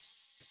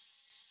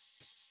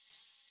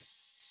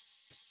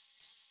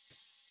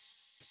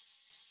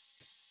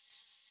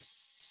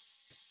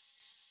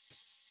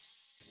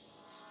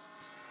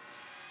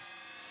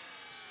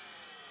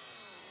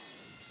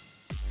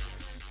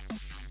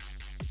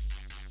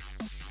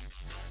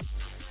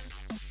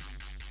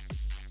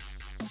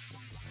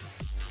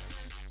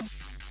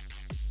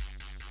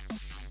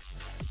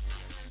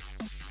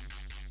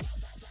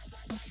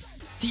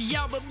The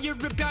album you're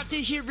about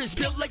to hear is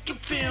built like a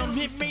film.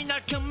 It may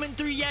not come in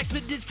 3 acts,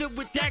 but it's filled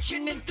with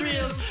action and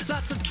thrills.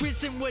 Lots of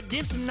twists and what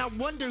ifs, and I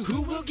wonder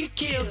who will get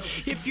killed.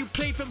 If you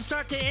play from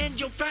start to end,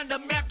 you'll find a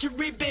map to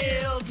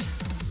rebuild.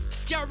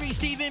 Starring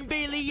Stephen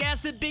Bailey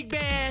as the big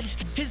bad,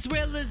 as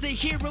well as the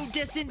hero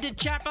destined to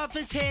chop off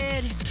his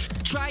head.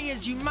 Try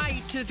as you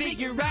might to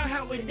figure out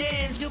how it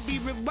ends. You'll be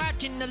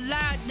rewatching a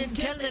lot and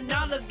telling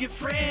all of your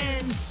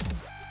friends.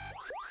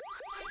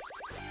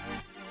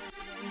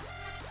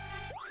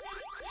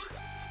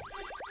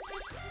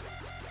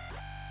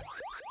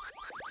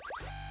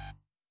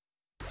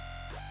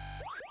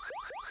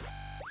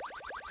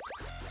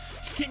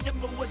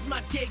 Cinema was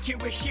my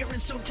daycare where Sharon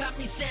Stone taught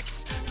me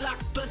sex.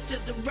 Blockbuster,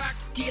 The Rock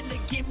dealer,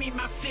 give me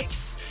my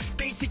fix.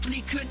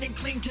 Basically couldn't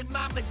cling to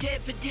mama,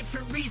 dad for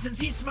different reasons.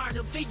 He's smart,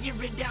 he'll figure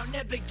it out,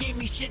 never gave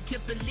me shit to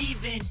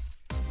believe in.